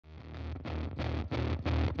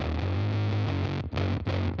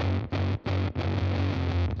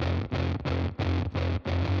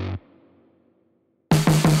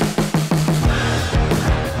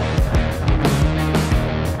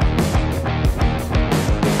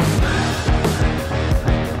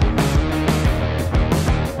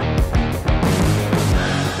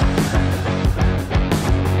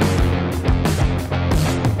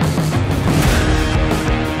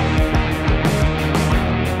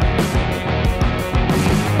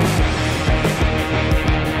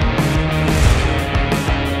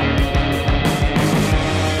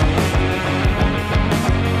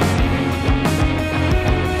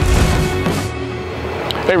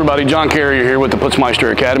Hey everybody, John Carrier here with the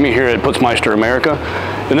Putzmeister Academy here at Putzmeister America.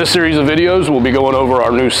 In this series of videos, we'll be going over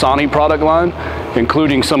our new Sany product line,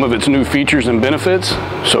 including some of its new features and benefits.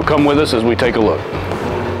 So come with us as we take a look.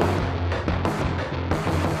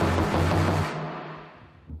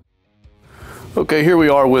 Okay, here we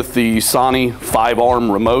are with the Sany 5-arm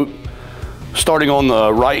remote. Starting on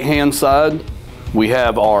the right-hand side, we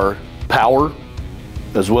have our power,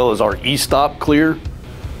 as well as our e-stop clear,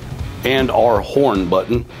 and our horn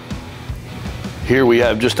button. Here we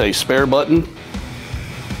have just a spare button.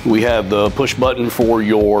 We have the push button for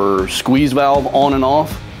your squeeze valve on and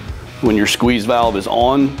off. When your squeeze valve is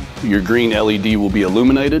on, your green LED will be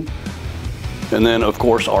illuminated. And then of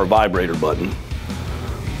course our vibrator button.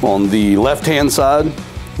 On the left-hand side,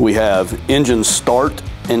 we have engine start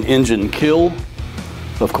and engine kill.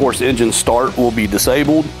 Of course, engine start will be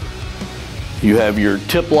disabled. You have your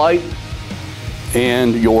tip light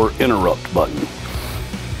and your interrupt button.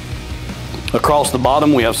 Across the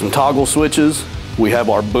bottom, we have some toggle switches. We have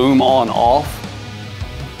our boom on off.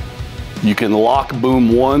 You can lock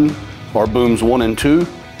boom 1 or booms 1 and 2.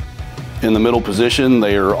 In the middle position,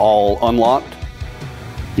 they are all unlocked.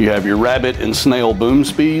 You have your rabbit and snail boom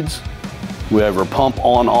speeds. We have our pump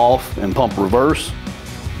on off and pump reverse.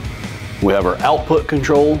 We have our output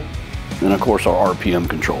control, and of course our RPM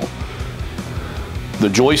control. The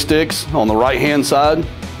joysticks on the right hand side,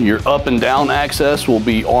 your up and down access will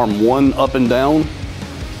be arm 1 up and down.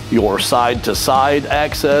 Your side to side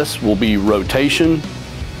access will be rotation,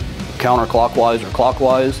 counterclockwise or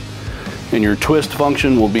clockwise. And your twist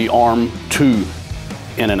function will be arm 2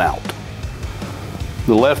 in and out.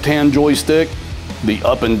 The left hand joystick, the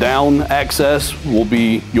up and down access will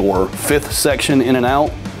be your 5th section in and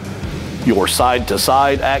out. Your side to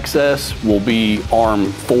side access will be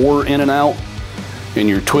arm 4 in and out. And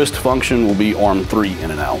your twist function will be arm 3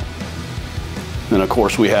 in and out. And of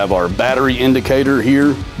course we have our battery indicator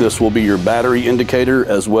here. This will be your battery indicator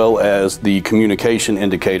as well as the communication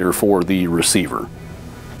indicator for the receiver.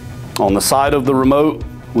 On the side of the remote,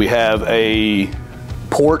 we have a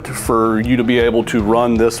port for you to be able to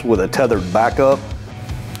run this with a tethered backup.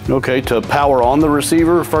 Okay, to power on the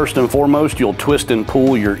receiver, first and foremost, you'll twist and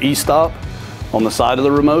pull your e-stop on the side of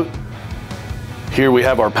the remote. Here we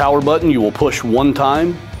have our power button. You will push 1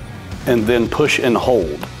 time and then push and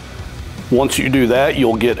hold. Once you do that,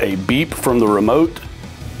 you'll get a beep from the remote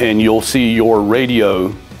and you'll see your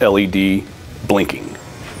radio LED blinking.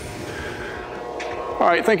 All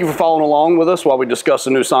right, thank you for following along with us while we discuss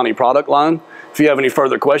the new Sany product line. If you have any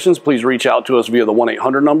further questions, please reach out to us via the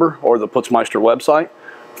 1-800 number or the Putzmeister website.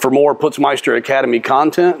 For more Putzmeister Academy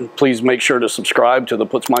content, please make sure to subscribe to the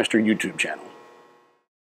Putzmeister YouTube channel.